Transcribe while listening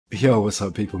Yo, what's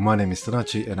up people, my name is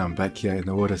Tanachi and I'm back here in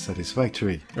the world of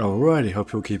Satisfactory. Alrighty,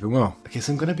 hope you're keeping well. Okay,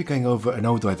 so I'm going to be going over an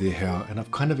old idea here and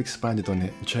I've kind of expanded on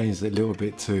it and changed it a little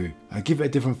bit too. I give it a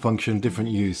different function, different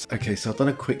use. Okay, so I've done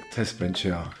a quick test bench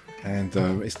here and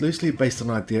it's loosely based on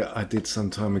an idea I did some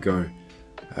time ago.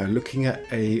 Looking at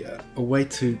a way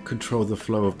to control the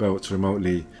flow of belts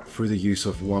remotely through the use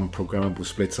of one programmable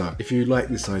splitter. If you like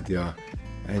this idea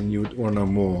and you would want to know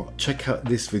more, check out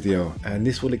this video and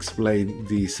this will explain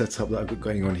the setup that I've got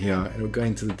going on here and we'll go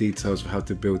into the details of how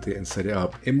to build it and set it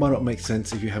up. It might not make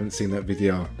sense if you haven't seen that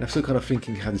video. I'm still kind of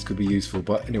thinking how this could be useful,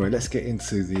 but anyway, let's get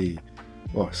into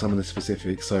some of the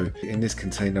specifics. So in this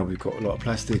container we've got a lot of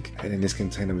plastic, and in this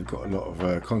container we've got a lot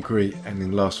of concrete, and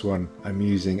in the last one I'm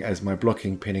using as my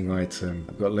blocking pinning item.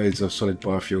 I've got loads of solid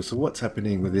biofuel. So what's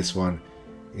happening with this one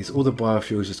is all the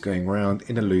biofuel is just going around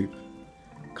in a loop,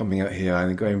 coming out here and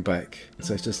then going back.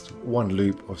 So it's just one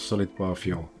loop of solid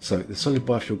biofuel. So the solid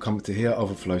biofuel coming to here,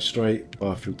 overflow straight,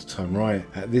 biofuel to turn right.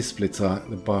 At this splitter,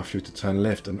 the biofuel to turn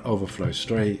left and overflow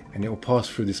straight, and it will pass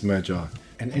through this merger.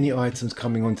 And any items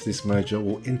coming onto this merger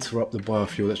will interrupt the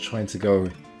biofuel that's trying to go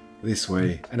this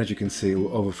way. And as you can see, it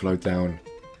will overflow down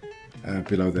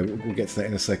below there. We'll get to that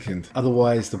in a second.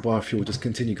 Otherwise, the biofuel will just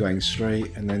continue going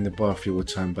straight, and then the biofuel will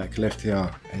turn back left here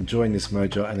and join this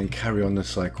merger and then carry on the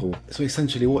cycle. So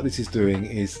essentially what this is doing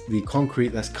is the concrete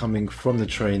that's coming from the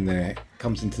train there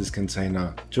comes into this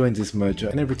container, joins this merger,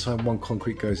 and every time one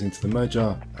concrete goes into the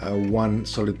merger, one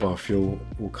solid biofuel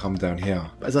will come down here.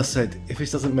 But as I said, if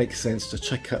this doesn't make sense, just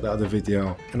check out the other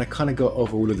video, and I kind of got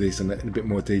over all of this in a bit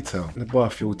more detail. And the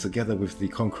biofuel together with the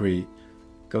concrete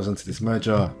goes onto this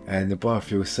merger, and the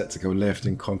biofuel is set to go left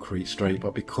and concrete straight.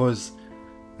 But because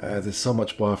there's so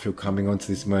much biofuel coming onto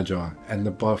this merger and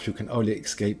the biofuel can only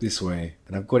escape this way,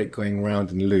 and I've got it going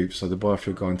round in loops, so the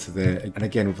biofuel go into there, and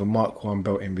again with a Marc 1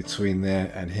 belt in between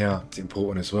there and here, it's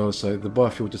important as well. So the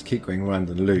biofuel just keep going round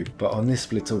in loop. But on this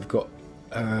splitter we've got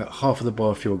half of the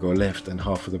biofuel go left and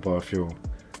half of the biofuel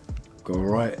go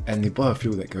right, and the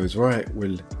biofuel that goes right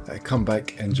will come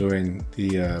back and join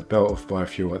the belt of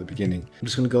biofuel at the beginning. I'm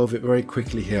just going to go over it very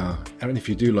quickly here, and if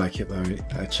you do like it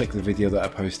though, check the video that I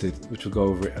posted which will go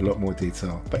over it in a lot more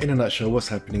detail. But in a nutshell, what's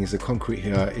happening is the concrete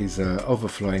here is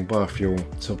overflowing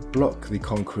biofuel to block the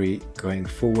concrete going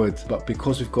forward, but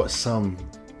because we've got some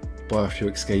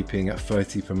biofuel escaping at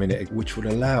 30 per minute, which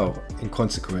will allow in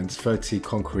consequence 30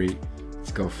 concrete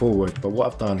to go forward. But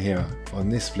what I've done here on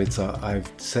this splitter, I've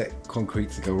set concrete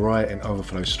to go right and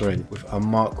overflow straight with a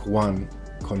Marc 1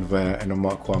 conveyor and a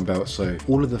Marc 1 belt. So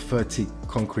all of the 30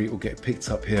 concrete will get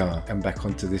picked up here and back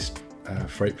onto this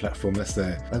freight platform that's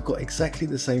there. I've got exactly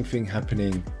the same thing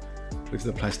happening with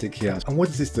the plastic here. And what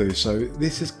does this do? So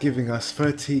this is giving us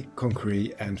 30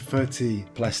 concrete and 30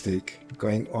 plastic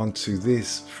going onto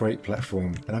this freight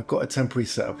platform, and I've got a temporary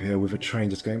setup here with a train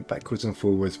just going backwards and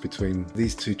forwards between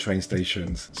these two train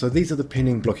stations. So these are the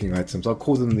pinning blocking items. I'll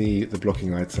call them the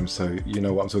blocking items so you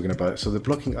know what I'm talking about. So the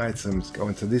blocking items go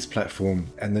onto this platform,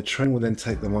 and the train will then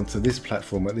take them onto this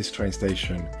platform at this train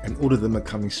station, and all of them are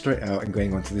coming straight out and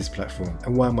going onto this platform.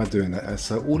 And why am I doing that?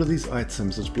 So all of these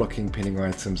items, those blocking pinning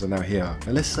items, are now here.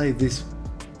 Now let's say this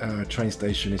train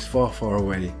station is far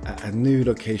away at a new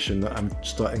location that I'm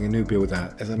starting a new build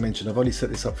at. As I mentioned, I've only set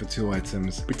this up for 2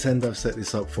 items. Pretend I've set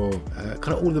this up for kind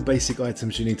of all the basic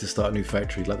items you need to start a new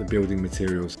factory, like the building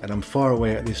materials, and I'm far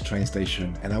away at this train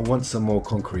station and I want some more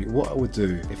concrete. What I would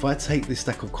do, if I take this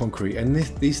stack of concrete, and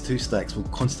these 2 stacks will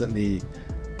constantly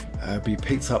be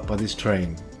picked up by this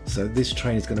train. So this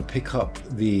train is going to pick up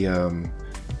the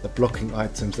blocking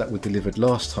items that were delivered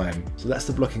last time. So that's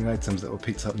the blocking items that were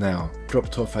picked up now,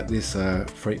 dropped off at this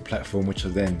freight platform, which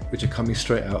are coming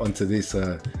straight out onto this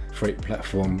freight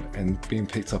platform and being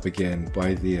picked up again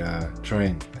by the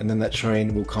train. And then that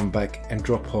train will come back and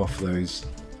drop off those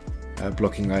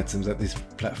blocking items at this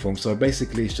platform. So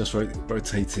basically it's just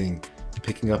rotating,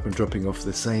 picking up and dropping off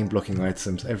the same blocking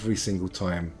items every single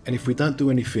time. And if we don't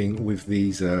do anything with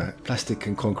these plastic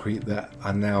and concrete that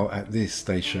are now at this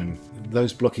station,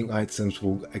 those blocking items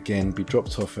will again be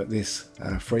dropped off at this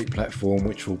freight platform,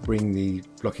 which will bring the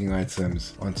blocking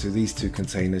items onto these 2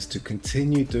 containers to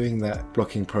continue doing that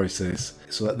blocking process,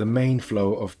 so that the main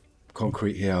flow of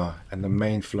concrete here and the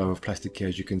main flow of plastic here,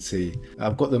 as you can see,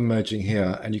 I've got them merging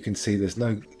here, and you can see there's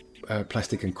no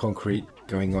plastic and concrete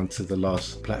going onto the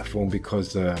last platform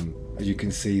because as you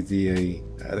can see the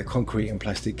concrete and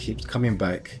plastic keeps coming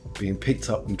back, being picked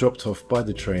up and dropped off by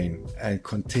the train and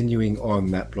continuing on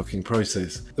that blocking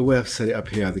process. The way I've set it up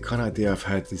here, the kind of idea I've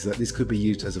had is that this could be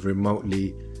used as a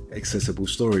remotely accessible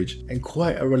storage, and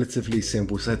quite a relatively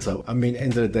simple setup. I mean,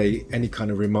 end of the day, any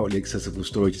kind of remotely accessible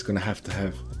storage is going to have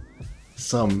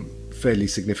some fairly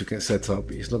significant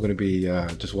setup. It's not going to be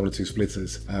just one or two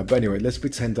splitters. But anyway, let's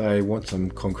pretend I want some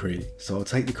concrete. So I'll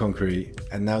take the concrete,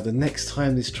 and now the next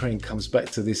time this train comes back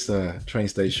to this train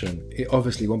station, it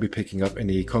obviously won't be picking up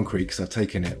any concrete because I've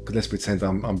taken it. But let's pretend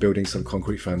I'm building some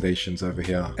concrete foundations over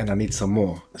here and I need some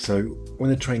more. So when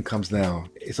the train comes now,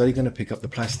 it's only going to pick up the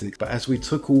plastic. But as we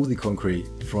took all the concrete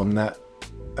from that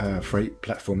freight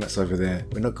platform that's over there,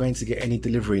 we're not going to get any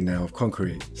delivery now of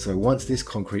concrete. So once this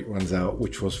concrete runs out,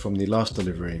 which was from the last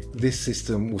delivery, this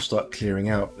system will start clearing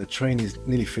out. The train is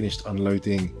nearly finished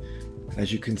unloading.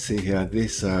 As you can see here,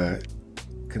 this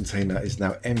container is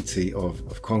now empty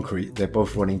of concrete. They're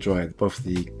both running dry. Both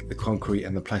the concrete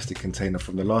and the plastic container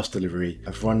from the last delivery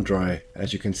have run dry.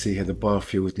 As you can see here, the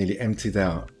biofuel is nearly emptied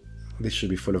out. This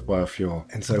should be full of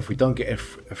biofuel. And so if we don't get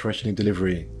a fresh new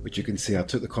delivery, which you can see I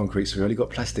took the concrete, so we only got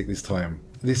plastic this time,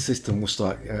 this system will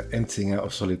start emptying out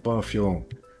of solid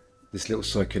biofuel, this little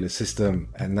circular system.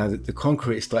 And now that the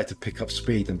concrete is starting to pick up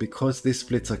speed, and because this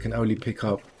splitter can only pick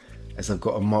up, as I've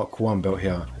got a Marc 1 belt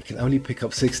here, it can only pick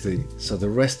up 60. So the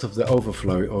rest of the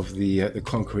overflow of the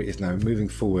concrete is now moving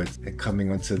forward and coming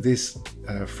onto this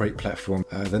freight platform.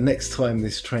 The next time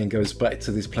this train goes back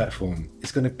to this platform,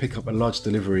 it's going to pick up a large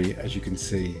delivery, as you can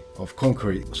see, of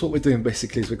concrete. So what we're doing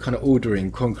basically is we're kind of ordering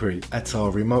concrete at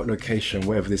our remote location,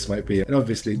 wherever this might be. And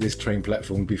obviously this train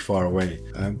platform will be far away.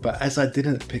 But as I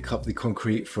didn't pick up the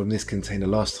concrete from this container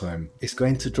last time, it's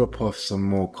going to drop off some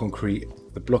more concrete,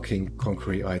 the blocking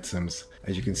concrete items.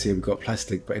 As you can see, we've got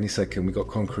plastic, but any second we've got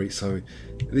concrete. So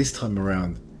this time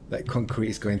around, that concrete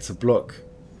is going to block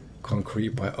concrete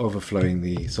by overflowing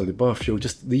the solid biofuel,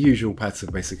 just the usual pattern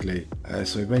basically.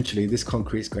 So eventually this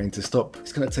concrete is going to stop.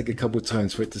 It's going to take a couple of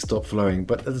turns for it to stop flowing,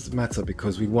 but that doesn't matter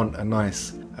because we want a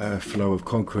nice flow of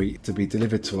concrete to be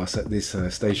delivered to us at this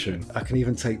station. I can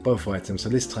even take both items. So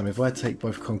this time, if I take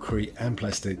both concrete and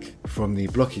plastic from the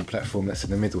blocking platform that's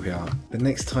in the middle here, the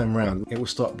next time round it will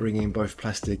start bringing both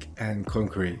plastic and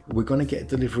concrete. We're going to get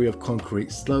delivery of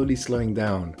concrete slowly slowing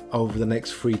down over the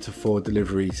next 3 to 4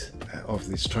 deliveries of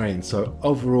this train. So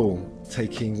overall,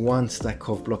 taking one stack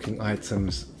of blocking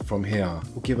items from here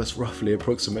will give us roughly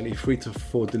approximately 3 to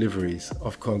 4 deliveries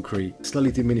of concrete,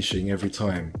 slowly diminishing every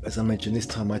time. As I mentioned, this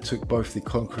time I took both the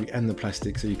concrete and the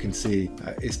plastic, so you can see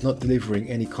it's not delivering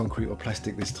any concrete or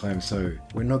plastic this time, so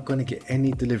we're not going to get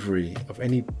any delivery of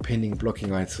any pinning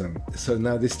blocking item. So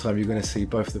now this time you're going to see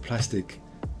both the plastic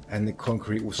and the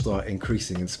concrete will start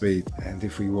increasing in speed. And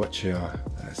if we watch here,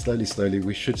 slowly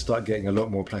we should start getting a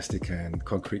lot more plastic and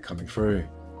concrete coming through.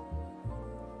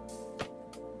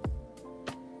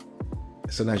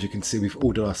 So now, as you can see, we've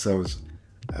ordered ourselves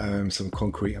some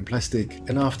concrete and plastic,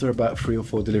 and after about 3 or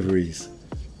 4 deliveries,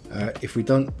 if we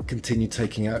don't continue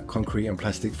taking out concrete and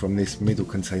plastic from this middle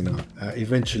container,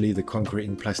 eventually the concrete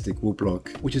and plastic will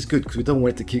block, which is good because we don't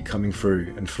want it to keep coming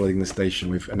through and flooding the station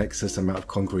with an excess amount of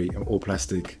concrete or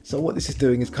plastic. So what this is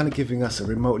doing is kind of giving us a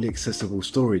remotely accessible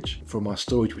storage from our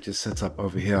storage, which is set up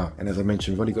over here. And as I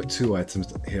mentioned, we've only got 2 items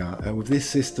here. With this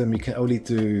system, you can only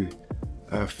do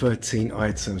 13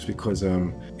 items because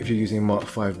if you're using Marc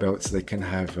 5 belts, they can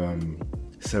have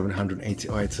 780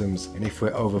 items, and if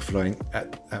we're overflowing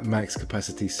at max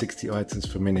capacity 60 items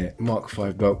per minute, Marc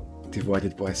 5 belt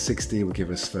divided by 60 will give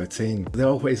us 13. There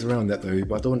are ways around that though,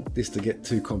 but I don't want this to get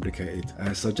too complicated.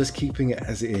 So just keeping it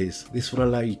as it is, this will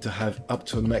allow you to have up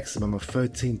to a maximum of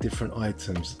 13 different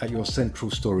items at your central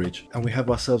storage, and we have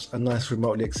ourselves a nice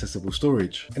remotely accessible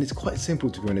storage. And it's quite simple,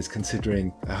 to be honest,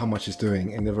 considering how much it's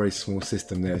doing in a very small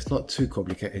system there. It's not too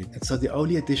complicated. And so the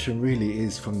only addition really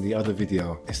is from the other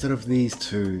video. Instead of these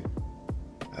 2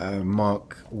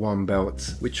 Marc 1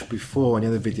 belts, which before in the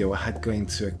other video I had going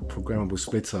to a programmable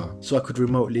splitter, so I could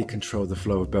remotely control the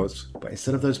flow of belts. But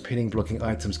instead of those pinning blocking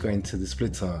items going to the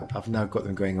splitter, I've now got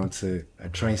them going onto a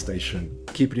train station.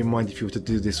 Keep it in mind, if you were to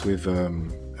do this with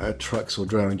trucks or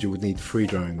drones, you would need 3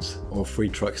 drones or 3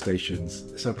 truck stations.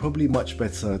 So probably much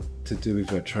better to do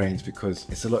with trains, because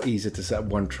it's a lot easier to set up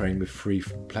one train with 3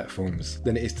 platforms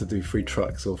than it is to do 3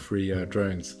 trucks or 3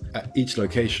 drones at each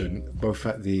location, both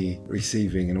at the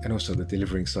receiving and also the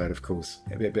delivering side, of course.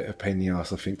 A bit of a pain in the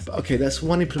ass, I think. But okay, that's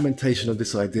one implementation of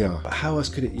this idea. But how else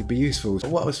could it be useful?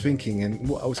 What I was thinking, and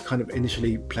what I was kind of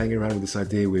initially playing around with this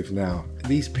idea with now,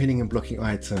 these pinning and blocking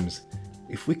items,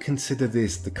 if we consider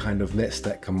this the kind of let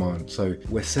stack command, so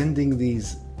we're sending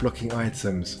these blocking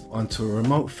items onto a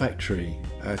remote factory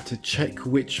to check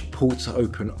which ports are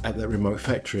open at that remote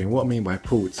factory. And what I mean by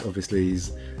ports, obviously,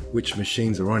 is which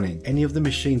machines are running. Any of the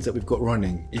machines that we've got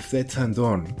running, if they're turned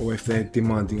on or if they're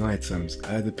demanding items,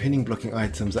 the pinning blocking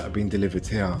items that are being delivered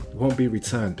here won't be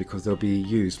returned because they'll be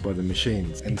used by the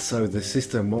machines, and so the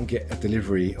system won't get a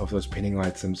delivery of those pinning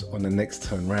items on the next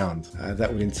turn round.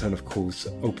 That would in turn of course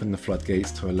open the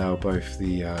floodgates to allow both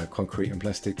the concrete and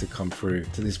plastic to come through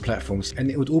to these platforms, and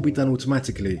it would all be done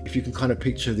automatically. If you can kind of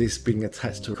picture this being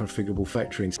attached to a configurable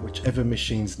factory, whichever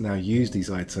machines now use these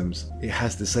items, it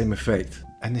has the same effect.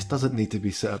 And this doesn't need to be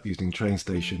set up using train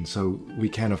stations, so we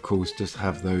can of course just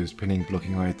have those pinning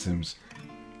blocking items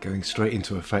going straight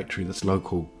into a factory that's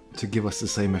local to give us the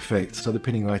same effect. So the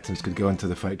pinning items could go into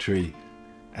the factory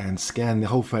and scan the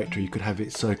whole factory. You could have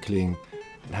it circling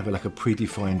and have it like a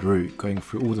predefined route going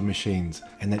through all the machines,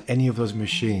 and then any of those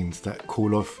machines that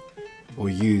call off or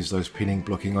use those pinning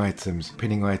items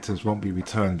won't be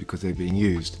returned because they're being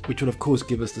used, which will of course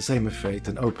give us the same effect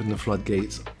and open the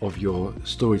floodgates of your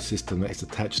storage system that it's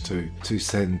attached to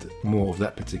send more of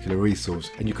that particular resource.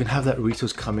 And you can have that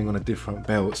resource coming on a different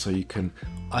belt, so you can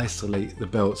isolate the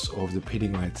belts of the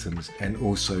pinning items and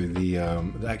also the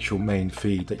actual main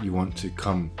feed that you want to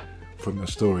come from your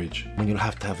storage, when you'll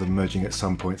have to have them merging at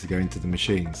some point to go into the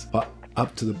machines. But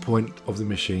up to the point of the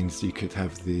machines, you could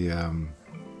have the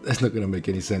that's not going to make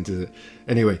any sense, is it?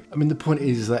 Anyway, I mean, the point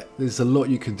is that there's a lot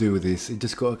you can do with this. You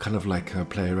just got to kind of like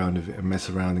play around with it and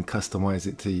mess around and customize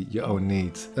it to your own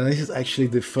needs. And this is actually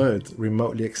the third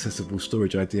remotely accessible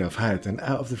storage idea I've had, and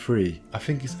out of the three, I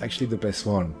think it's actually the best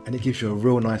one, and it gives you a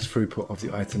real nice throughput of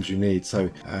the items you need. So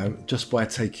just by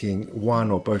taking one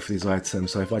or both of these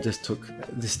items, so if I just took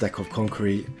this stack of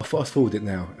concrete, I'll fast forward it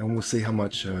now and we'll see how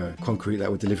much concrete that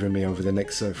would deliver me over the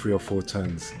next 3 or 4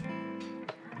 turns.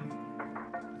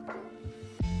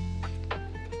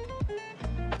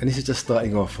 And this is just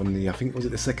starting off on the, I think, was it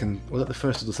the second, was that the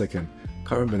first or the second?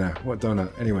 Can't remember now, what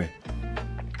donut, anyway.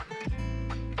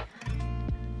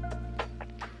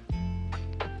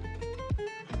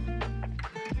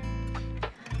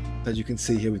 As you can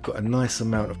see here, we've got a nice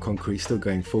amount of concrete still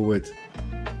going forward.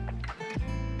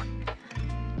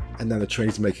 And now the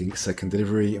train's making its second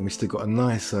delivery, and we've still got a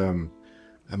nice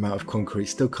amount of concrete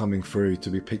still coming through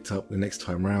to be picked up the next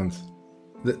time round.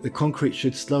 The concrete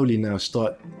should slowly now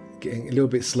start getting a little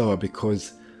bit slower,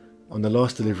 because on the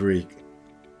last delivery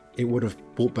it would have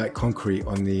brought back concrete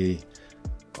on the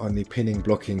pinning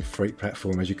blocking freight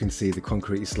platform. As you can see, the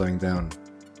concrete is slowing down,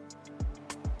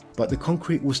 but the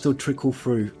concrete will still trickle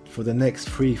through for the next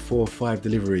 3, 4, 5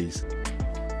 deliveries.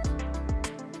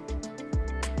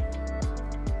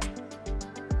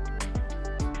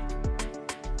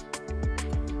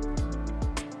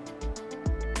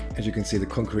 As you can see, the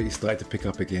concrete is starting to pick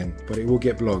up again, but it will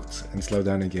get blocked and slow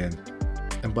down again.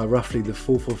 And by roughly the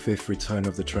 4th or 5th return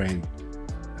of the train,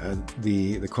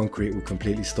 the concrete will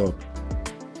completely stop.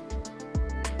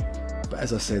 But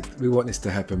as I said, we want this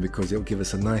to happen because it will give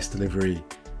us a nice delivery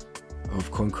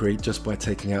of concrete just by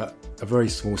taking out a very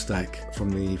small stack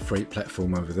from the freight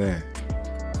platform over there.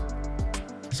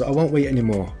 So I won't wait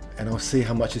anymore, and I'll see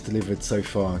how much is delivered so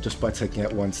far just by taking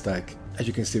out one stack. As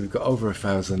you can see, we've got over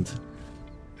 1,000.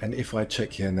 And if I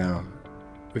check here now,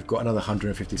 we've got another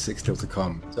 156 still to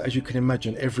come. So as you can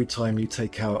imagine, every time you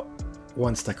take out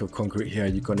one stack of concrete here,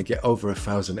 you're going to get over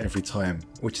 1,000 every time,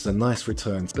 which is a nice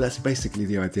return. But that's basically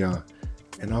the idea.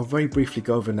 And I'll very briefly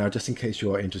go over now, just in case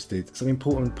you are interested, some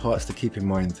important parts to keep in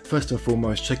mind. First and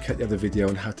foremost, check out the other video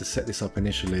on how to set this up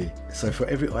initially. So for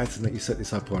every item that you set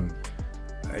this up on,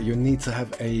 you'll need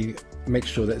to make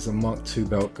sure there's a Mark II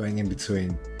belt going in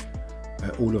between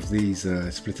all of these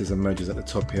splitters and mergers at the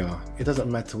top here. It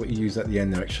doesn't matter what you use at the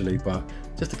end there actually, but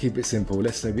just to keep it simple,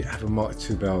 let's say we have a Mark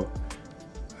II belt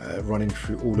running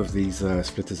through all of these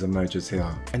splitters and mergers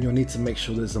here, and you'll need to make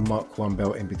sure there's a Mark I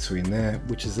belt in between there,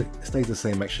 which stays the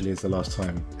same actually as the last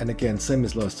time. And again, same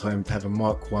as last time, to have a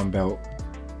Mark I belt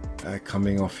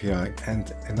coming off here.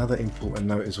 And another important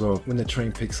note as well, when the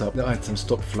train picks up, the items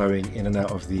stop flowing in and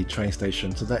out of the train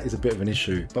station, so that is a bit of an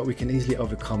issue, but we can easily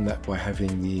overcome that by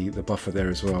having the buffer there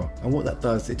as well. And what that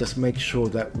does, it just makes sure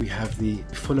that we have the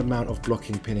full amount of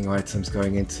blocking pinning items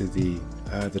going into the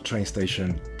train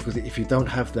station, because if you don't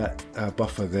have that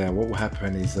buffer there, what will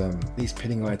happen is these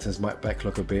pinning items might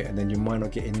backlog a bit, and then you might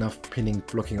not get enough pinning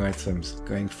blocking items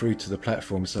going through to the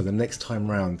platform. So the next time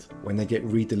round, when they get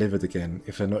re-delivered again,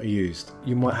 if they're not used,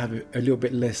 you might have a little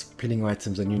bit less pinning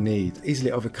items than you need.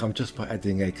 Easily overcome just by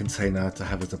adding a container to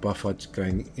have as a buffer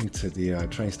going into the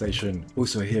train station.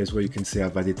 Also here is where you can see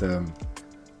I've added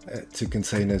two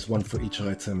containers, one for each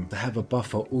item. They have a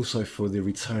buffer also for the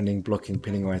returning blocking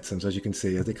pinning items. As you can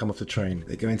see, as they come off the train,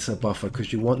 they go into a buffer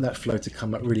because you want that flow to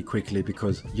come up really quickly,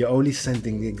 because you're only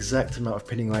sending the exact amount of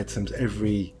pinning items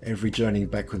every journey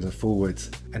backwards and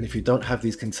forwards. And if you don't have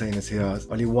these containers here,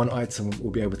 only one item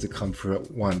will be able to come through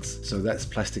at once. So that's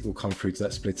plastic will come through to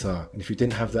that splitter. And if you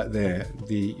didn't have that there,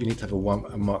 you need to have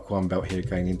a Mark 1 belt here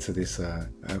going into this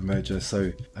merger.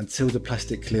 So until the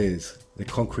plastic clears, the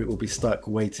concrete will be stuck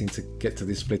waiting to get to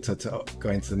this splitter to go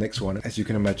into the next one. As you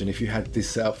can imagine, if you had this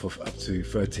set up for up to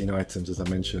 13 items, as I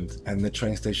mentioned, and the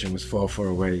train station was far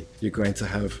away, you're going to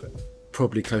have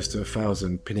probably close to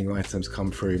 1,000 pinning items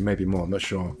come through, maybe more, I'm not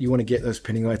sure. You want to get those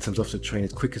pinning items off the train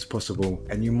as quick as possible,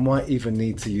 and you might even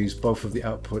need to use both of the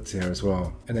outputs here as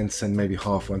well, and then send maybe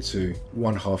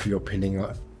one half of your pinning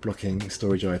blocking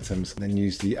storage items, and then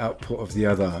use the output of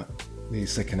the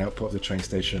second output of the train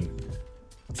station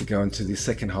to go into the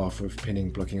second half of pinning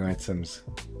blocking items,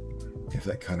 if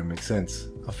that kind of makes sense.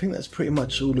 I think that's pretty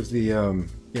much all of the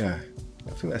yeah, I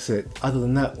think that's it. Other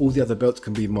than that, all the other belts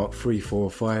can be Mark 3, 4,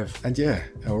 or 5. And yeah,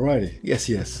 alrighty.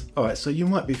 Yes. Alright, so you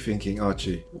might be thinking,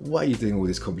 Archie, why are you doing all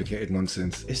this complicated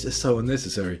nonsense? It's just so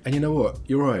unnecessary. And you know what?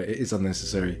 You're right, it is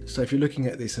unnecessary. So if you're looking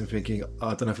at this and thinking, oh,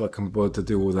 I don't know if I can bother to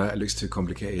do all that, it looks too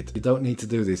complicated. You don't need to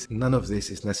do this. None of this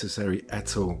is necessary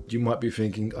at all. You might be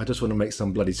thinking, I just want to make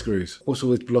some bloody screws. Also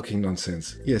with blocking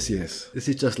nonsense. Yes. This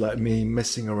is just like me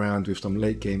messing around with some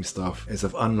late game stuff, as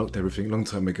I've unlocked everything a long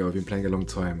time ago. I've been playing a long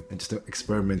time and just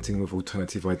experimenting with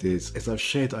alternative ideas, as I've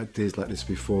shared ideas like this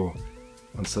before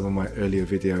on some of my earlier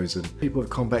videos, and people have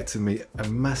come back to me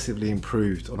and massively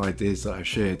improved on ideas that I've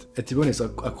shared. And to be honest, I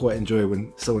quite enjoy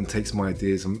when someone takes my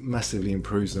ideas and massively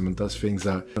improves them and does things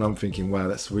that, and I'm thinking, wow,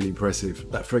 that's really impressive.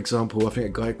 Like for example, I think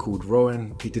a guy called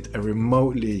Roan, he did a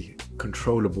remotely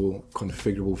controllable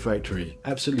configurable factory.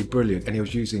 Absolutely brilliant. And he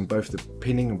was using both the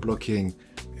pinning and blocking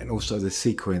and also the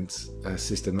sequence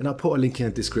system. And I'll put a link in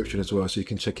the description as well, so you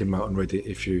can check him out on Reddit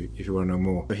if you want to know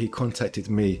more. But he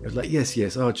contacted me. He was like,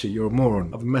 yes, Archie, you're a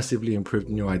moron. I've massively improved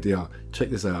on your idea.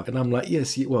 Check this out. And I'm like,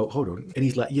 yes, well, hold on. And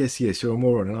he's like, yes, you're a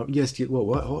moron. And I'm, yes,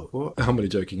 what? I'm only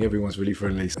joking. Everyone's really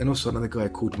friendly. And also another guy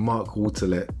called Marc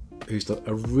Wautelet, who's done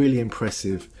a really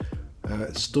impressive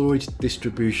storage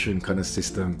distribution kind of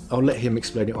system. I'll let him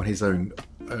explain it on his own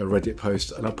Reddit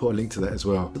post, and I'll put a link to that as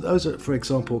well. But those are, for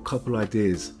example, a couple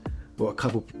ideas, or a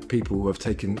couple people who have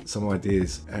taken some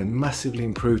ideas and massively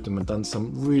improved them and done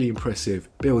some really impressive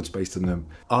builds based on them.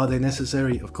 Are they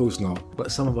necessary? Of course not,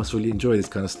 but some of us really enjoy this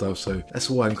kind of stuff, so that's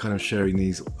why I'm kind of sharing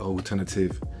these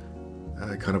alternative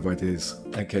kind of ideas.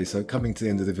 Okay, so coming to the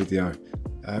end of the video,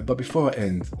 but before I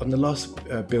end, on the last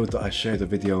build that I shared a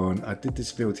video on, I did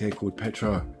this build here called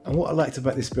Petra, and what I liked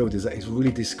about this build is that it's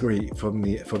really discreet from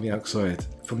the outside.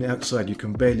 From the outside you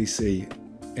can barely see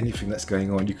anything that's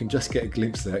going on. You can just get a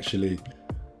glimpse there actually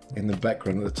in the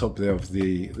background at the top there of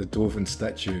the dwarven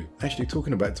statue. Actually,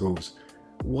 talking about dwarves,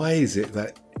 why is it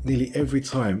that nearly every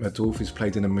time a dwarf is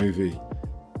played in a movie,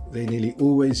 they nearly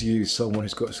always use someone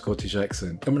who's got a Scottish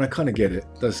accent? I mean, I kind of get it.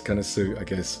 Does kind of suit, I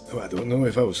guess. Oh, I don't know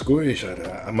if I was Scottish,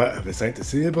 I might have something to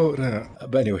say about that.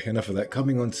 But anyway, enough of that.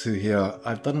 Coming on to here,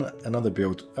 I've done another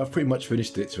build. I've pretty much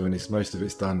finished it, to be honest. Most of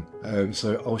it's done.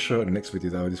 So I'll show it in the next video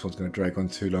though. This one's going to drag on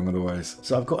too long otherwise.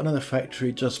 So I've got another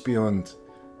factory just beyond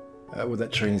where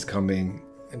that train is coming,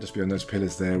 and just beyond those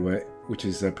pillars there, which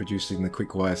is producing the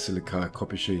quick wire silica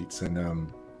copper sheets and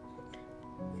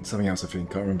something else I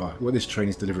think, can't remember what this train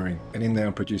is delivering. And in there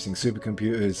I'm producing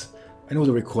supercomputers and all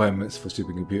the requirements for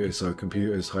supercomputers, so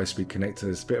computers, high-speed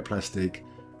connectors, bit of plastic,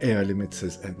 AI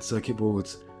limiters and circuit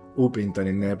boards, all being done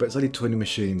in there. But it's only 20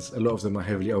 machines, a lot of them are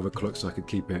heavily overclocked, so I could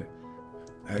keep it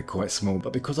quite small.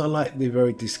 But because I like the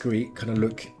very discreet kind of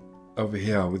look over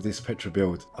here with this Petra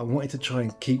build, I wanted to try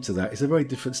and keep to that. It's a very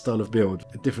different style of build,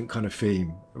 a different kind of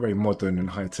theme, very modern and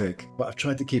high-tech, but I've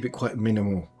tried to keep it quite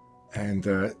minimal and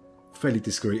fairly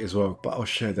discreet as well. But I'll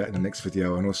share that in the next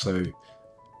video, and also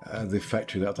the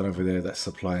factory that I've done over there that's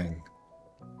supplying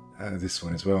this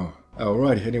one as well.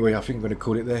 Alrighty, anyway, I think I'm going to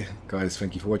call it there. Guys,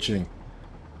 thank you for watching.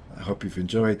 I hope you've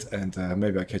enjoyed, and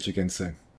maybe I'll catch you again soon.